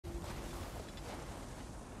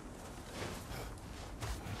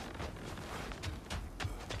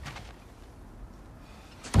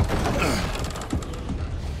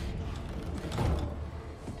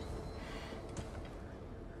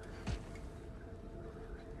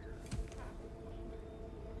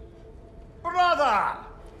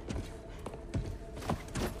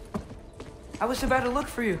I was about to look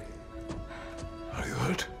for you. Are you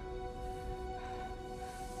hurt?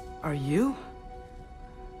 Are you?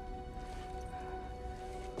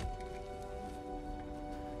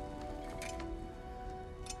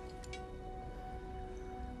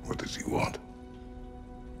 What does he want?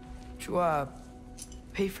 To,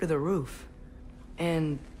 pay for the roof.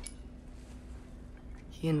 And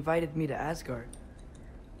he invited me to Asgard.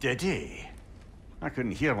 Did he? I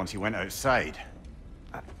couldn't hear once he went outside.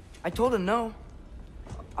 I told him no.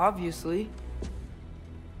 Obviously.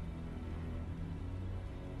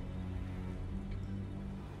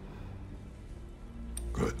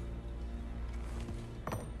 Good.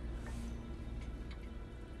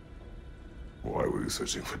 Why were you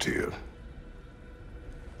searching for Tyr?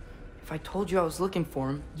 If I told you I was looking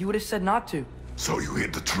for him, you would have said not to. So you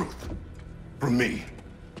hid the truth. From me.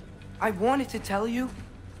 I wanted to tell you.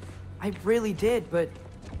 I really did, but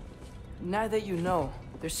now that you know,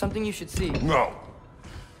 there's something you should see. No.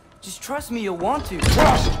 Just trust me, you'll want to.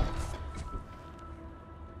 Trust!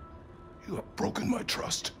 You have broken my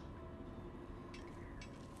trust.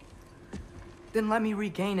 Then let me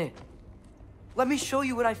regain it. Let me show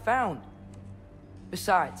you what I found.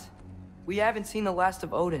 Besides, we haven't seen the last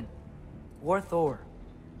of Odin. Or Thor.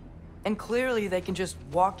 And clearly they can just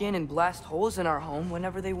walk in and blast holes in our home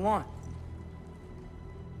whenever they want.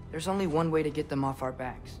 There's only one way to get them off our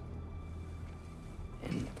backs.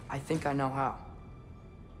 And I think I know how.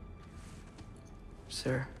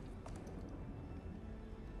 Sir.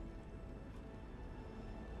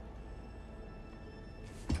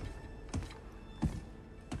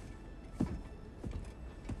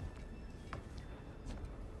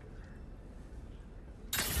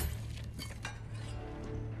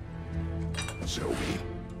 Show me.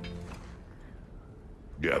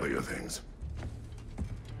 Gather your things.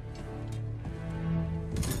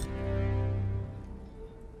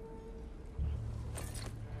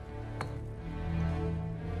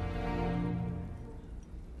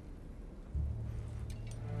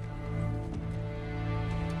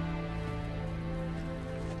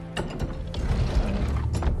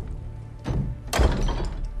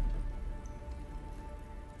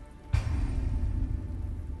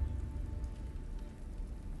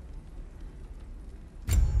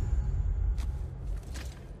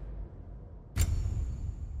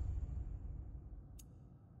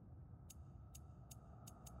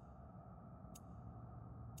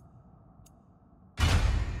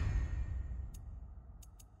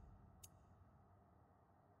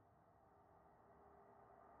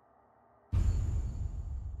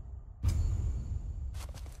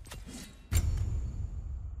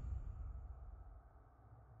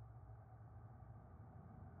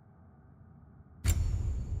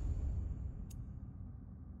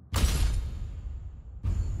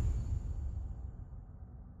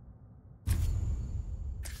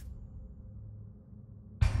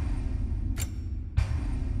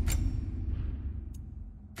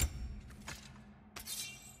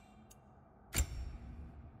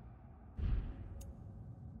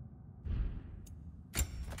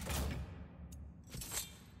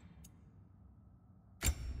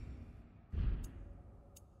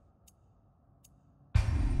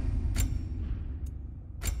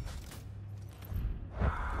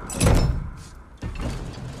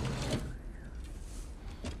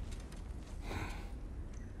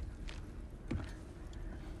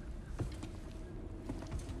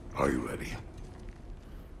 Are you ready?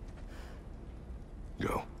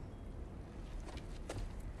 Go.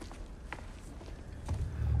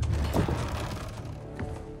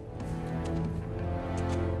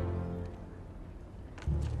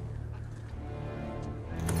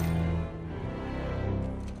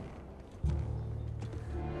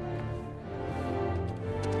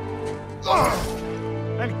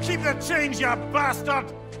 And keep the change, you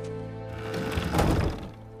bastard!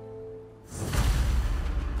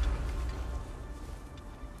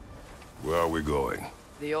 Where are we going?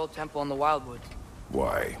 The old temple in the Wildwoods.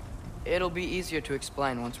 Why? It'll be easier to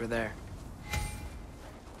explain once we're there.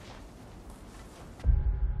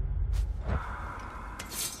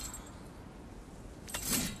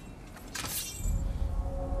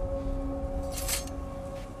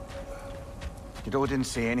 Did Odin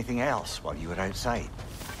say anything else while you were outside?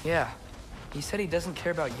 Yeah. He said he doesn't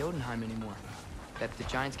care about Jotunheim anymore. That the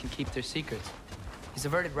giants can keep their secrets. He's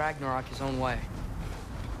averted Ragnarok his own way.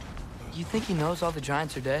 You think he knows all the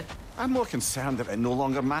giants are dead? I'm more concerned that it no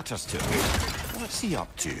longer matters to him. What's he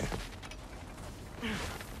up to?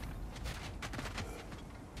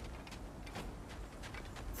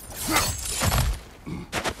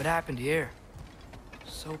 What happened here?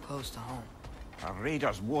 So close to home. Our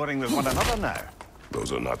raiders warring with one another now.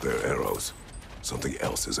 Those are not their arrows. Something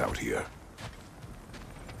else is out here.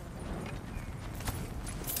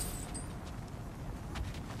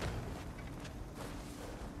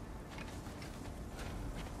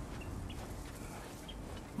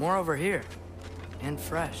 More over here. And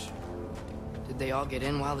fresh. Did they all get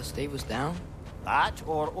in while the stave was down? That,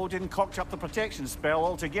 or Odin cocked up the protection spell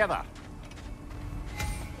altogether.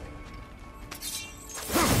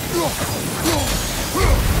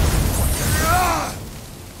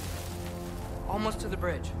 Almost to the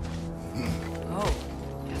bridge. Oh,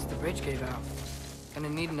 guess the bridge gave out. Gonna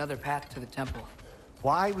need another path to the temple.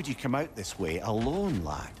 Why would you come out this way alone,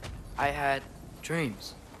 lad? I had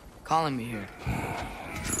dreams calling me here.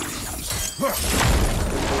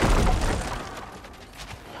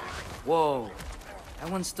 Whoa, that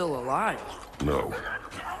one's still alive. No.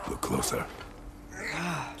 Look closer.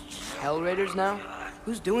 Hell Raiders now?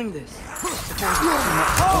 Who's doing this? If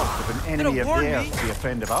an enemy of warn theirs me. be a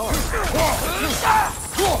friend of ours.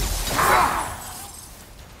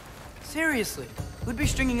 Seriously, who'd be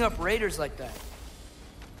stringing up raiders like that?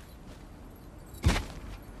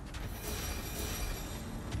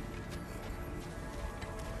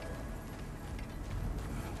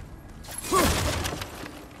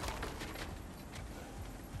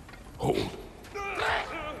 Hold.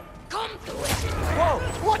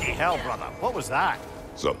 Whoa! Bloody hell, brother! What was that?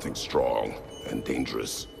 Something strong and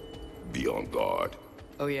dangerous. Be on guard.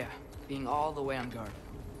 Oh yeah, being all the way on guard.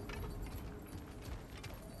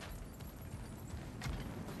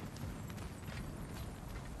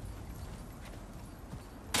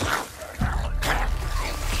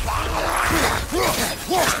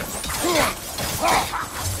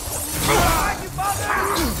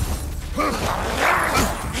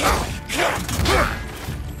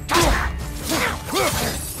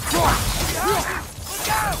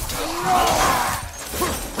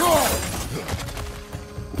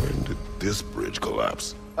 When did this bridge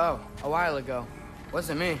collapse? Oh, a while ago.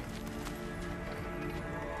 Wasn't me.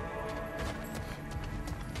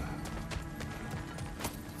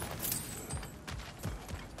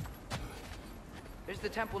 There's the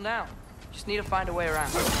temple now. Just need to find a way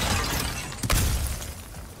around.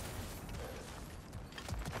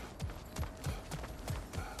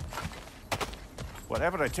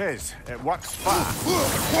 Whatever it is, it works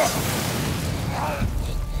fast.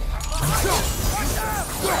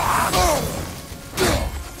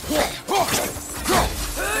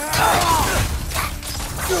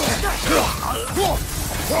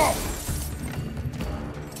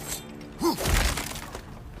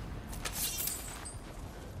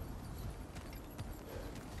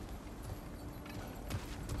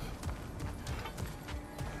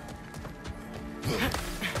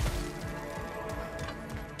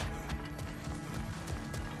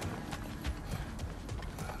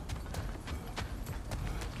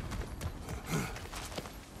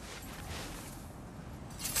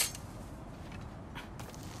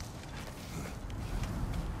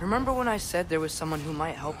 Remember when I said there was someone who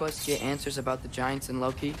might help us get answers about the giants and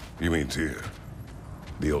Loki? You mean Tyr?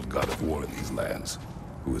 The old god of war in these lands,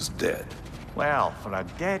 who is dead. Well, for a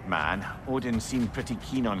dead man, Odin seemed pretty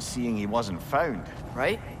keen on seeing he wasn't found.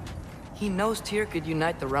 Right? He knows Tyr could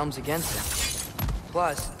unite the realms against him.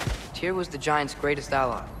 Plus, Tyr was the giant's greatest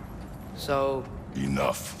ally. So,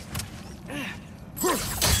 Enough.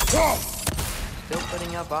 still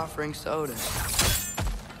putting up offerings to Odin.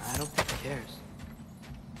 I don't think he cares.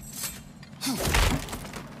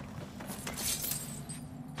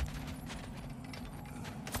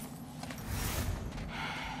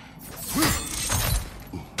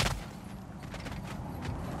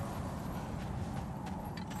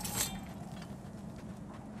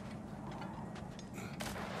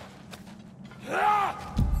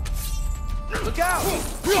 Look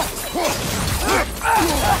out!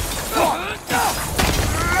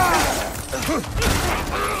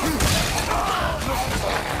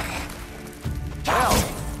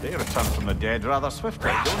 Well, they return from the dead rather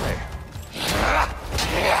swiftly, don't they?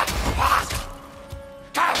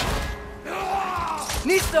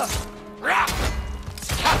 Nista!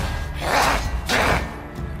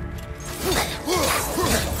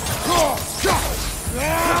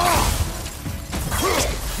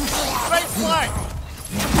 Right flank!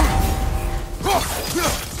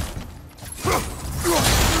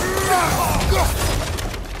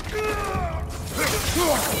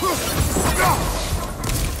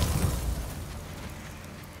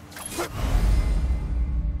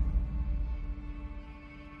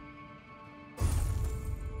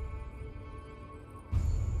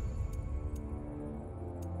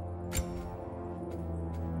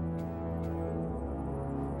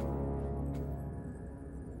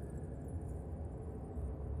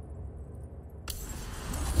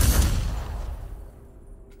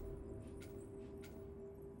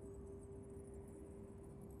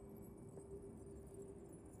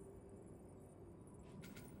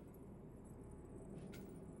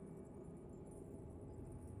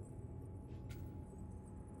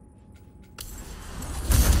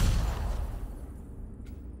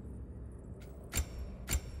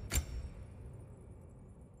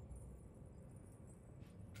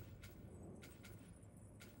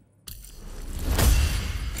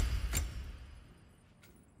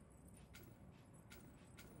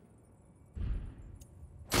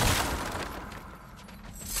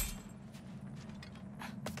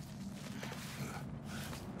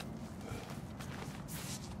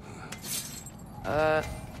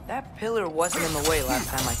 That pillar wasn't in the way last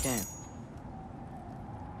time I came.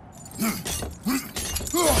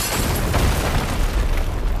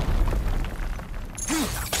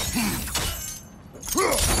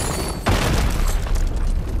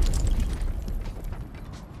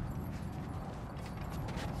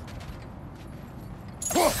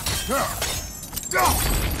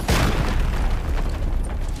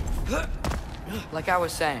 Like I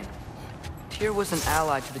was saying, Tyr was an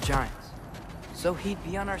ally to the Giants, so he'd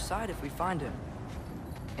be on our side if we find him.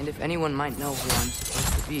 And if anyone might know who I'm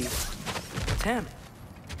supposed to be, it's him.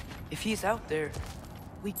 If he's out there,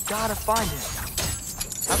 we gotta find him.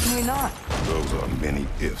 How can we not? Those are many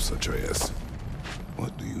ifs, Atreus.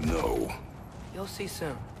 What do you know? You'll see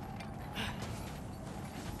soon.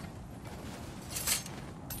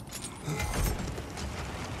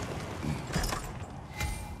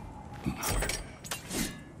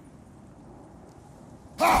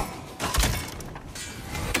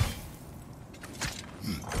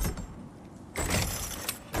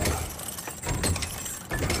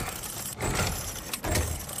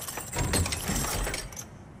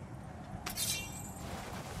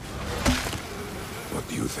 What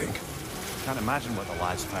do you think? Can't imagine what the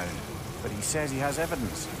lad's found, but he says he has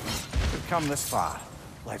evidence. We've come this far.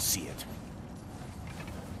 Let's see it.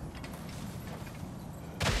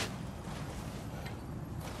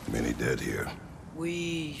 Many dead here.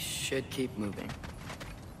 We should keep moving.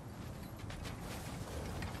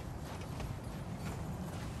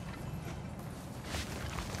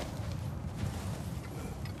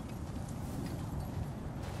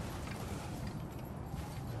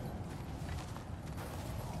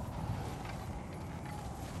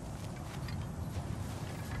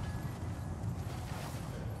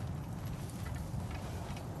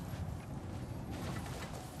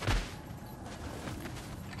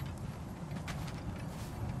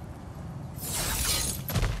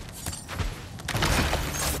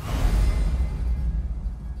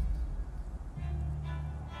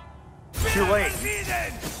 Too late.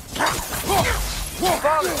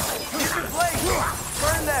 Father, use your blade!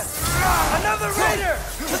 Burn them! Another raider!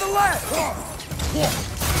 To the left!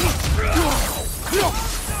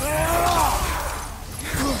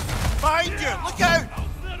 Behind you! Look out!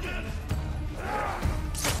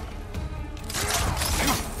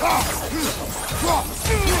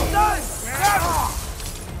 Done!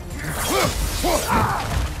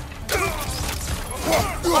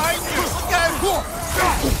 Behind you! Look out!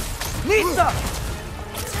 Nisa!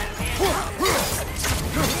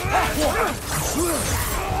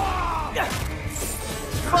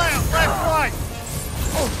 Fire! Left, right!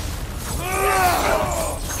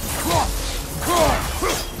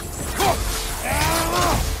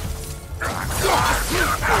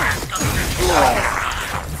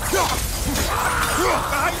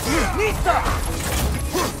 Nisa!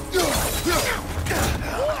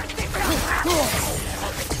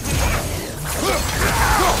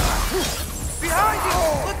 Behind you!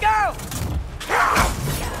 Look out!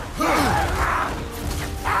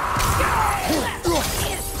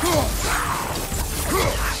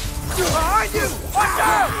 Behind you! Watch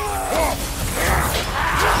out!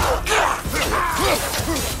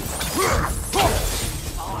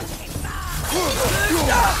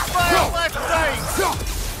 Fire! Left, right!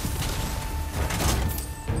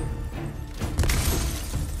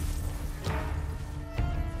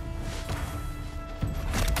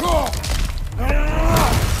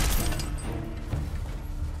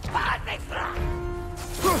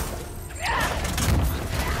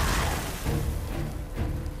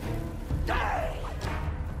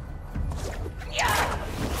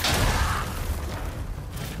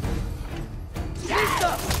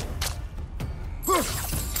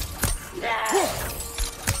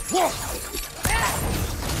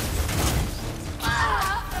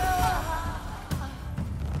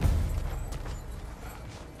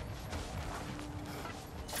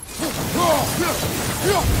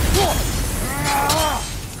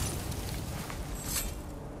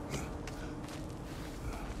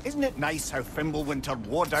 Isn't it nice how Fimbulwinter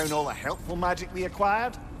wore down all the helpful magic we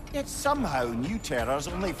acquired? Yet somehow new terrors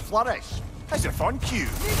only flourish. As if on cue.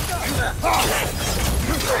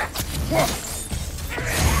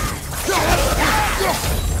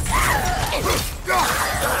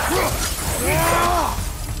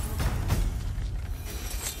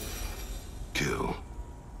 Kill.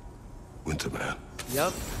 Winterman.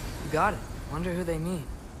 Yup, you got it. Wonder who they mean.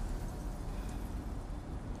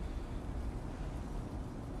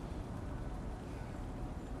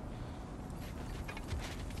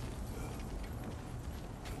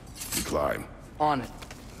 You climb. On it.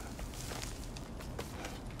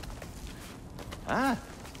 Ah,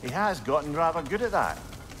 He has gotten rather good at that.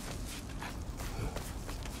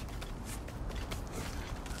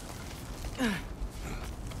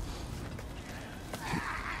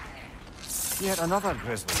 Yet another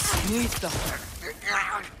grizzly. Nista.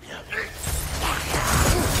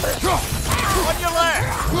 On your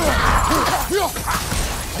left!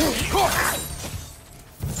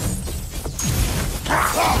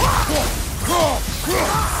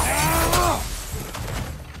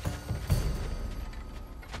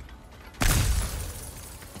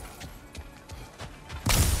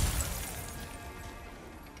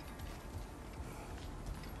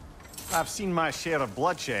 I've seen my share of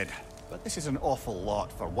bloodshed, but this is an awful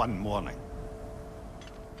lot for one morning.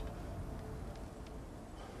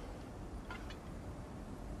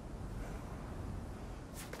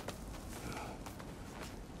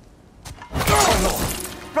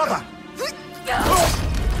 Brother!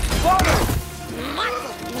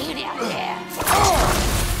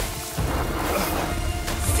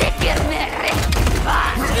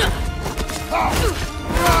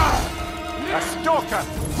 A stalker!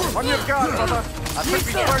 On your guard, brother! I think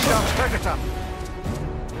we found our predator!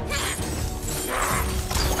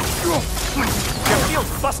 Your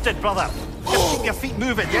field's busted, brother! Just keep your feet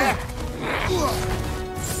moving, yeah?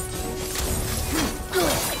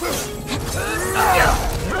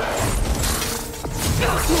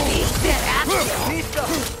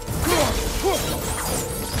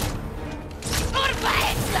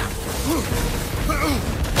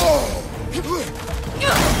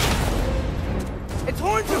 Its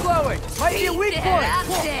horns are glowing! Might be a weak point!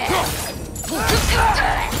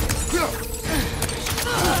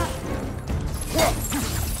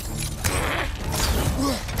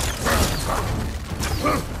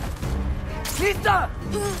 Nista!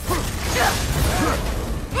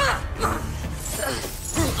 Nista!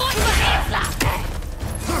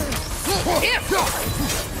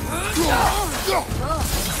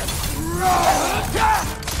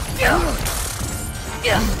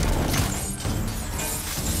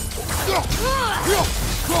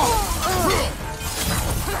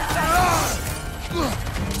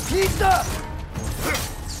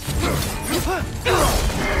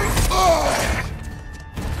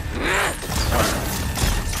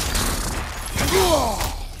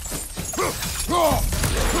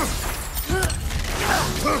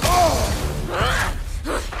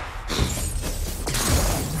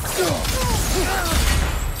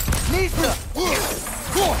 Nista!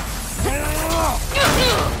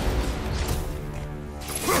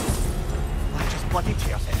 Just bloody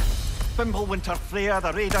tears here. Fimbulwinter Freya,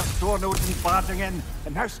 the raiders, Stornodes and barging in,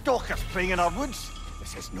 and now stalkers preying in our woods.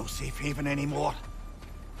 This is no safe haven anymore.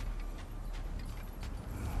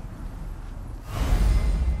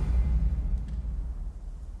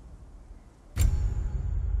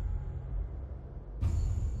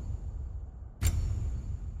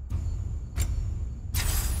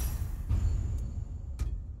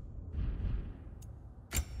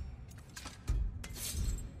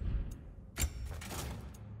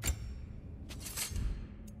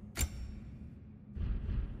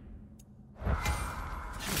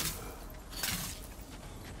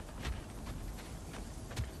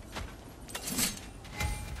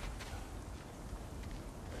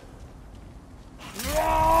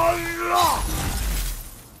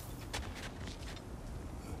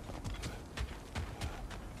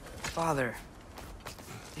 Father,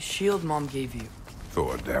 the shield Mom gave you.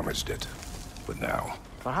 Thor damaged it. But now,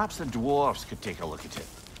 Perhaps the dwarves could take a look at it.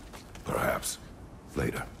 perhaps,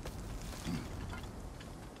 later.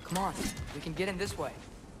 Come on, we can get in this way.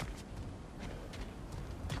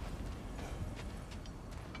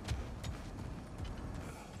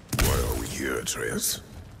 Why are we here, Atreus?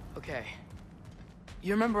 Okay.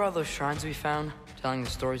 You remember all those shrines we found, telling the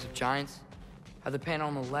stories of giants? How the panel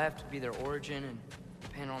on the left would be their origin, and the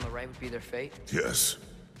panel on the right would be their fate? Yes,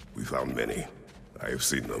 we found many. I have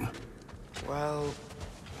seen them. Well,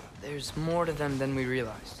 there's more to them than we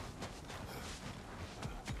realized.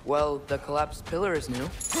 Well, the collapsed pillar is new,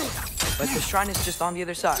 but the shrine is just on the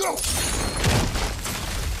other side.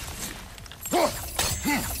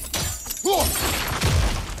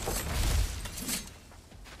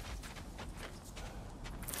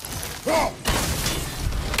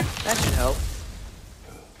 That should help.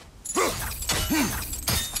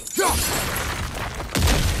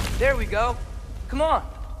 There we go. Come on.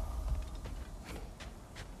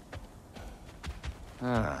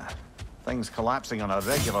 Things collapsing on a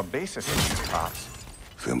regular basis in these parts.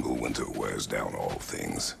 Fimbulwinter wears down all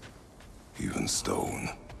things, even stone.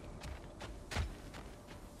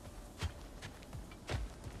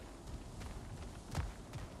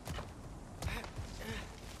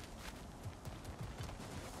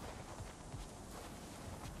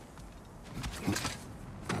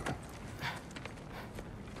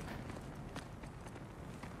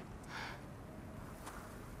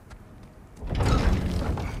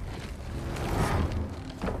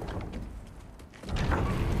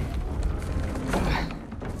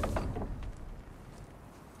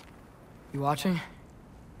 You watching?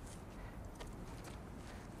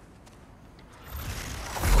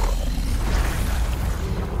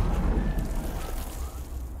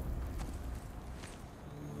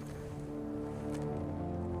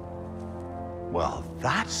 Well,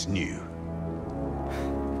 that's new.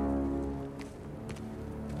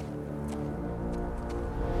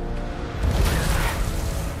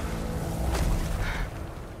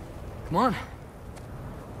 Come on.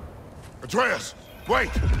 Atreus, wait!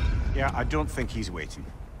 Yeah, I don't think he's waiting.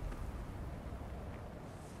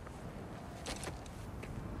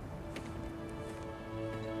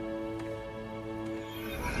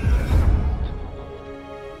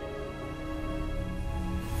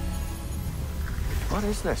 What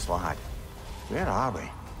is this, lad? Where are we?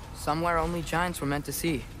 Somewhere only giants were meant to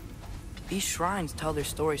see. These shrines tell their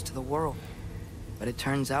stories to the world. But it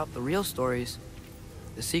turns out the real stories,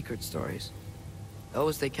 the secret stories,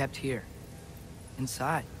 those they kept here,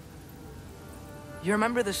 inside. You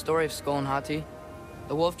remember the story of Skull and Hati,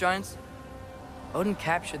 the wolf giants? Odin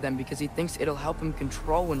captured them because he thinks it'll help him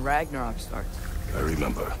control when Ragnarok starts. I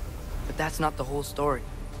remember. But that's not the whole story.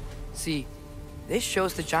 See, this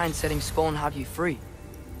shows the giants setting Skull and Hati free.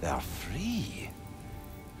 They're free.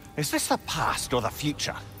 Is this the past or the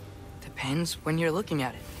future? Depends when you're looking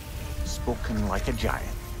at it. Spoken like a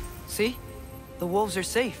giant. See? The wolves are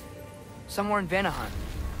safe. Somewhere in Vanaheim.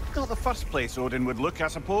 Not the first place Odin would look, I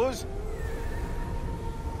suppose.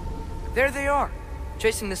 There they are,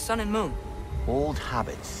 chasing the sun and moon. Old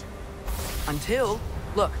habits. Until,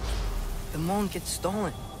 look, the moon gets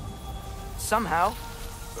stolen. Somehow.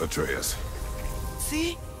 Atreus.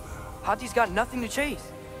 See? Hati's got nothing to chase.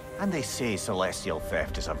 And they say celestial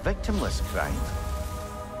theft is a victimless crime.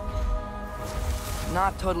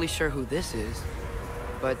 Not totally sure who this is,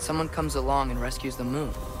 but someone comes along and rescues the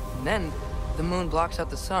moon. And then, the moon blocks out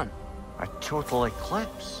the sun. A total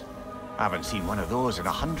eclipse. I haven't seen one of those in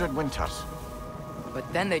 100 winters.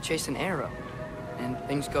 But then they chase an arrow, and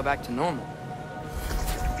things go back to normal.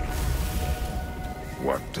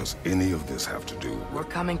 What does any of this have to do with... We're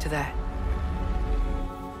coming to that.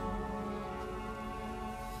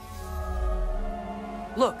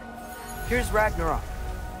 Look, here's Ragnarok.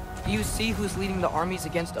 Do you see who's leading the armies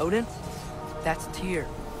against Odin? That's Tyr.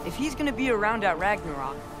 If he's gonna be around at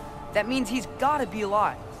Ragnarok, that means he's gotta be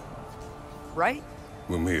alive. Right?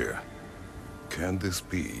 Mimir, can this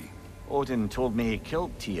be? Odin told me he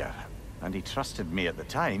killed Tyr, and he trusted me at the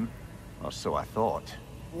time, or so I thought.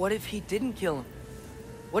 What if he didn't kill him?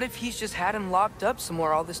 What if he's just had him locked up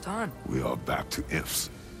somewhere all this time? We are back to ifs.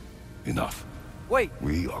 Enough. Wait,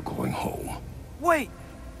 We are going home. wait!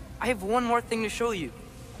 I have one more thing to show you.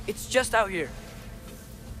 It's just out here.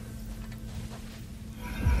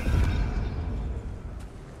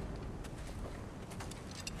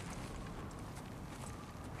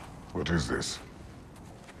 What is this?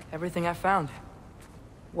 Everything I found.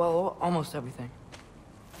 Well, almost everything.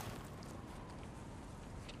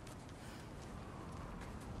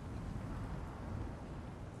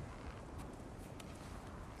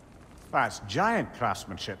 That's giant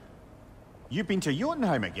craftsmanship. You've been to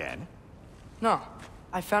Jotunheim again? No,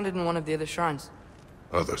 I found it in one of the other shrines.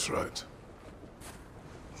 Other shrines.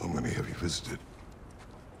 How many have you visited?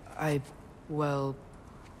 Well,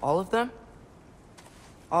 all of them?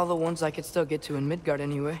 All the ones I could still get to in Midgard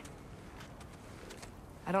anyway.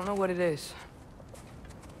 I don't know what it is.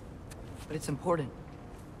 But it's important.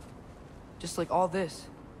 Just like all this.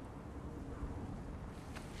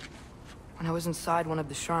 When I was inside one of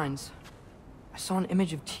the shrines, I saw an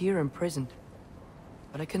image of Tyr imprisoned.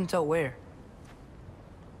 But I couldn't tell where.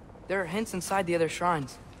 There are hints inside the other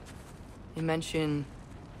shrines. They mention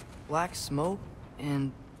black smoke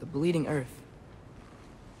and the bleeding earth.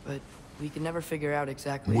 But we could never figure out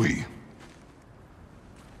exactly. We.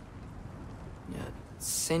 Yeah,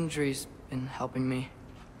 Sindri's been helping me.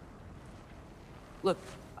 Look,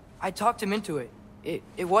 I talked him into it.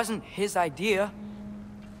 It wasn't his idea.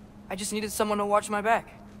 I just needed someone to watch my back.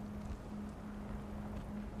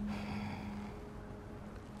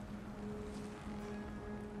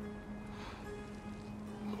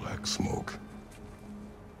 Black smoke.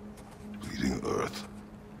 Bleeding earth.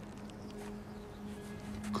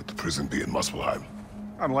 Could the prison be in Muspelheim?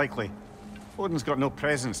 Unlikely. Odin's got no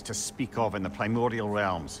presence to speak of in the primordial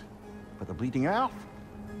realms. But the bleeding earth?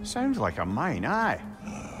 Sounds like a mine, aye.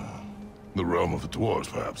 The realm of the dwarves,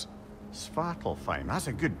 perhaps? Svartalfheim, that's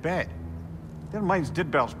a good bet. Their mines did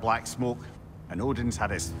belch black smoke, and Odin's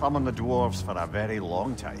had his thumb on the dwarves for a very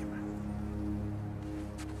long time.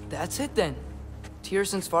 That's it then.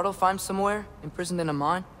 Tyr's in Svartalfheim somewhere, imprisoned in a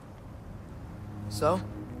mine. So,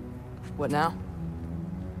 what now?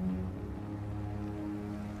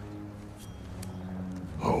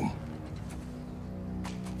 Home.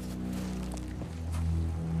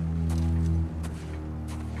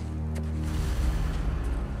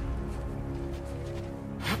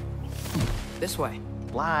 This way.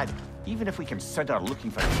 Lad, even if we consider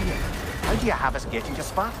looking for Tyr, how do you have us getting to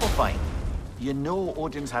Svartalfheim? You know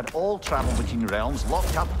Odin's had all travel between realms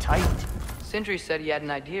locked up tight. Sindri said he had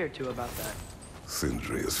an idea or two about that.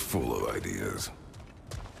 Sindri is full of ideas.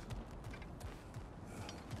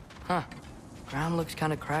 Huh. Ground looks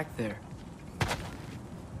kind of cracked there.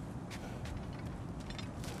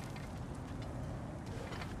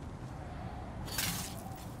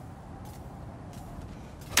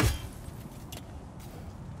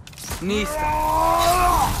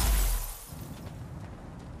 Nista.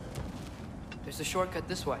 There's a shortcut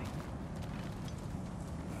this way.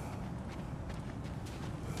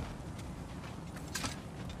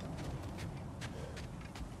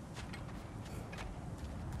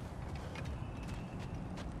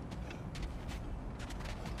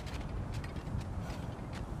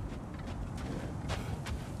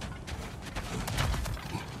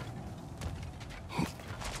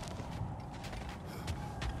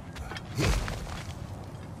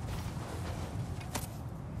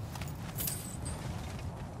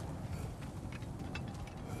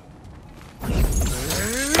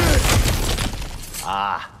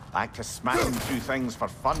 Ah, back to smashing through things for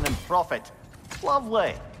fun and profit.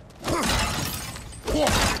 Lovely.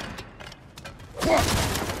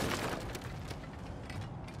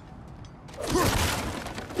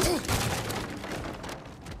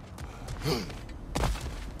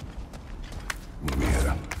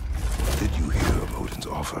 Mimir, did you hear of Odin's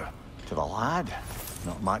offer? To the lad?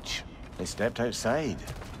 Not much. They stepped outside.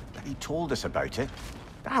 But he told us about it.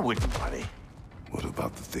 I wouldn't worry. What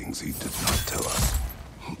about the things he did not tell us?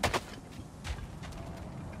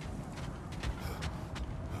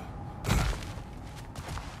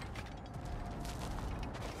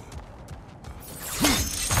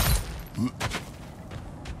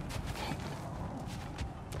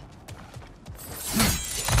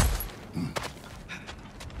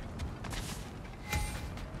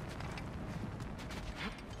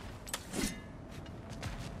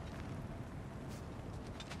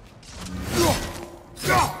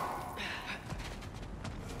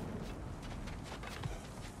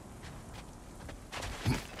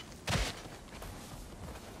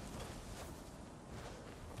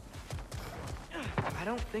 I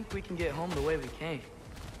don't think we can get home the way we came.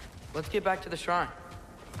 Let's get back to the shrine.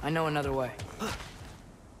 I know another way.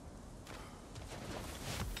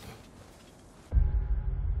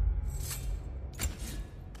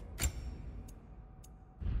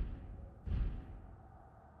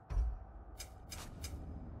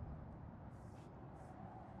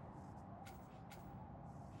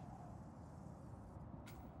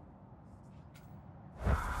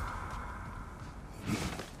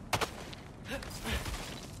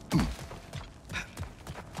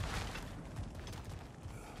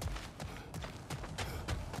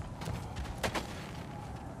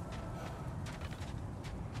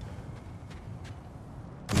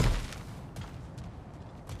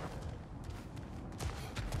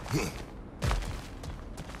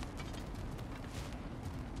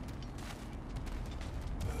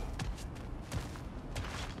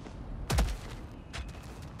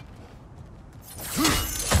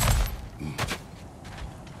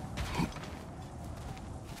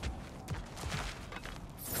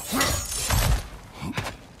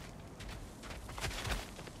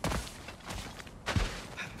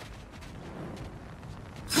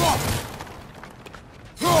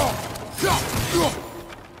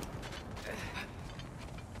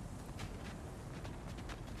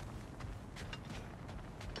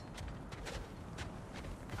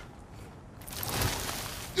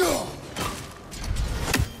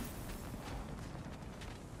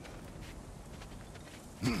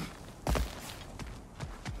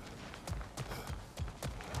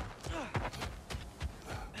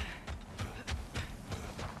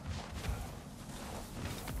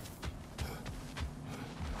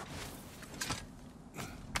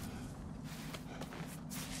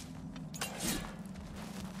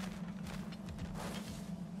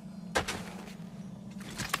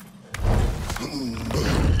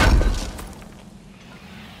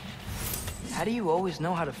 How do you always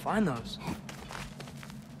know how to find those?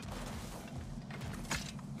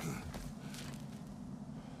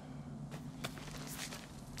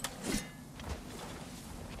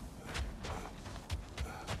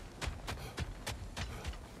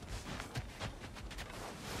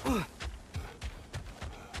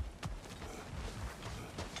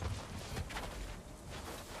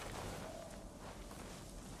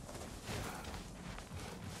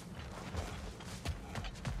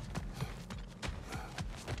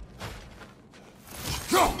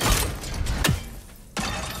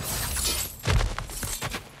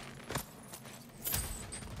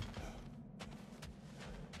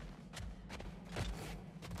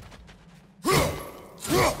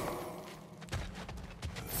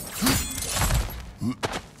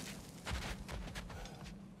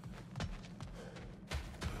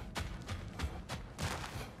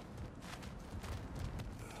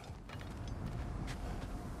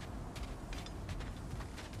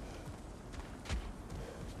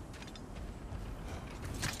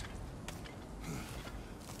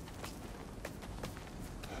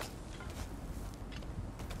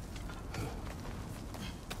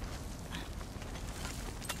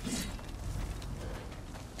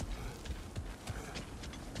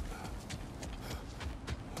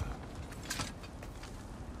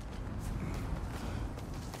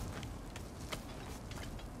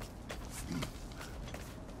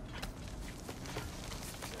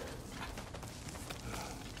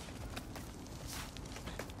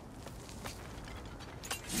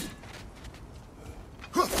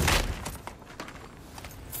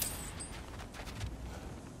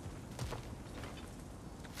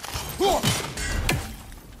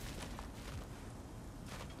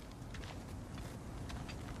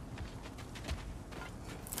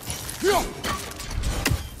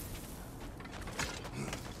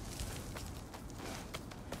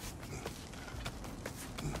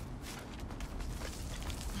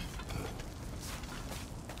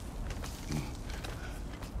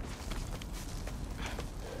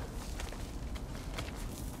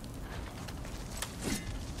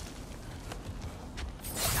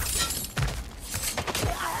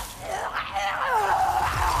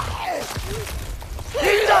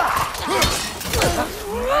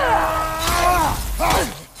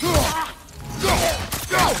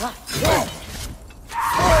 Nasty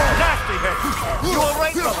hit! You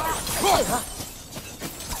alright, brother?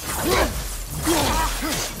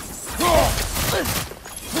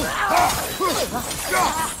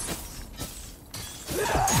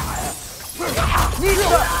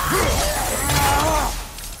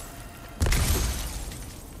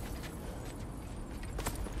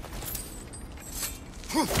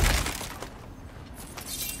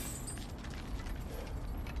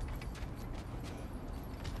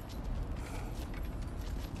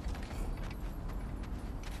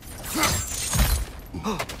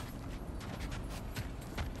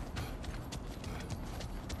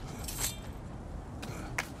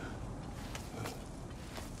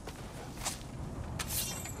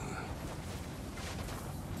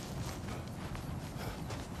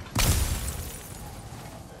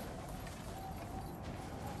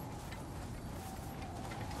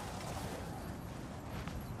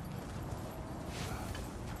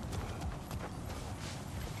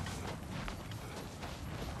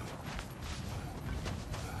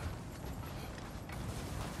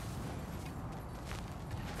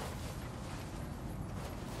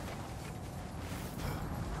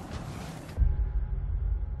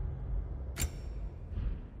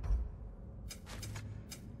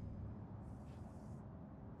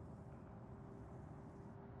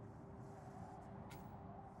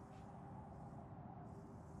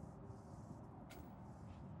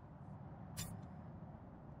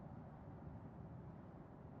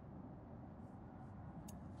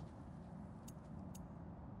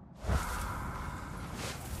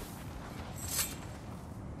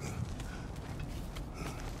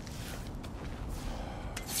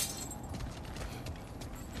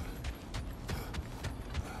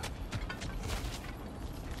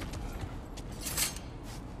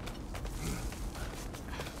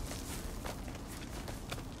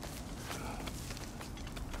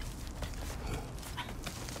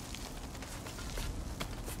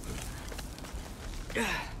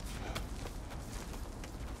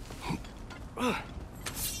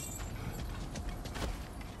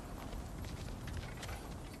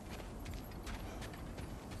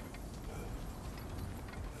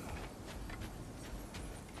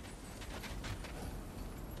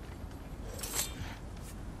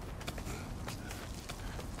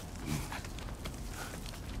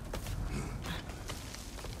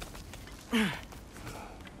 Ugh.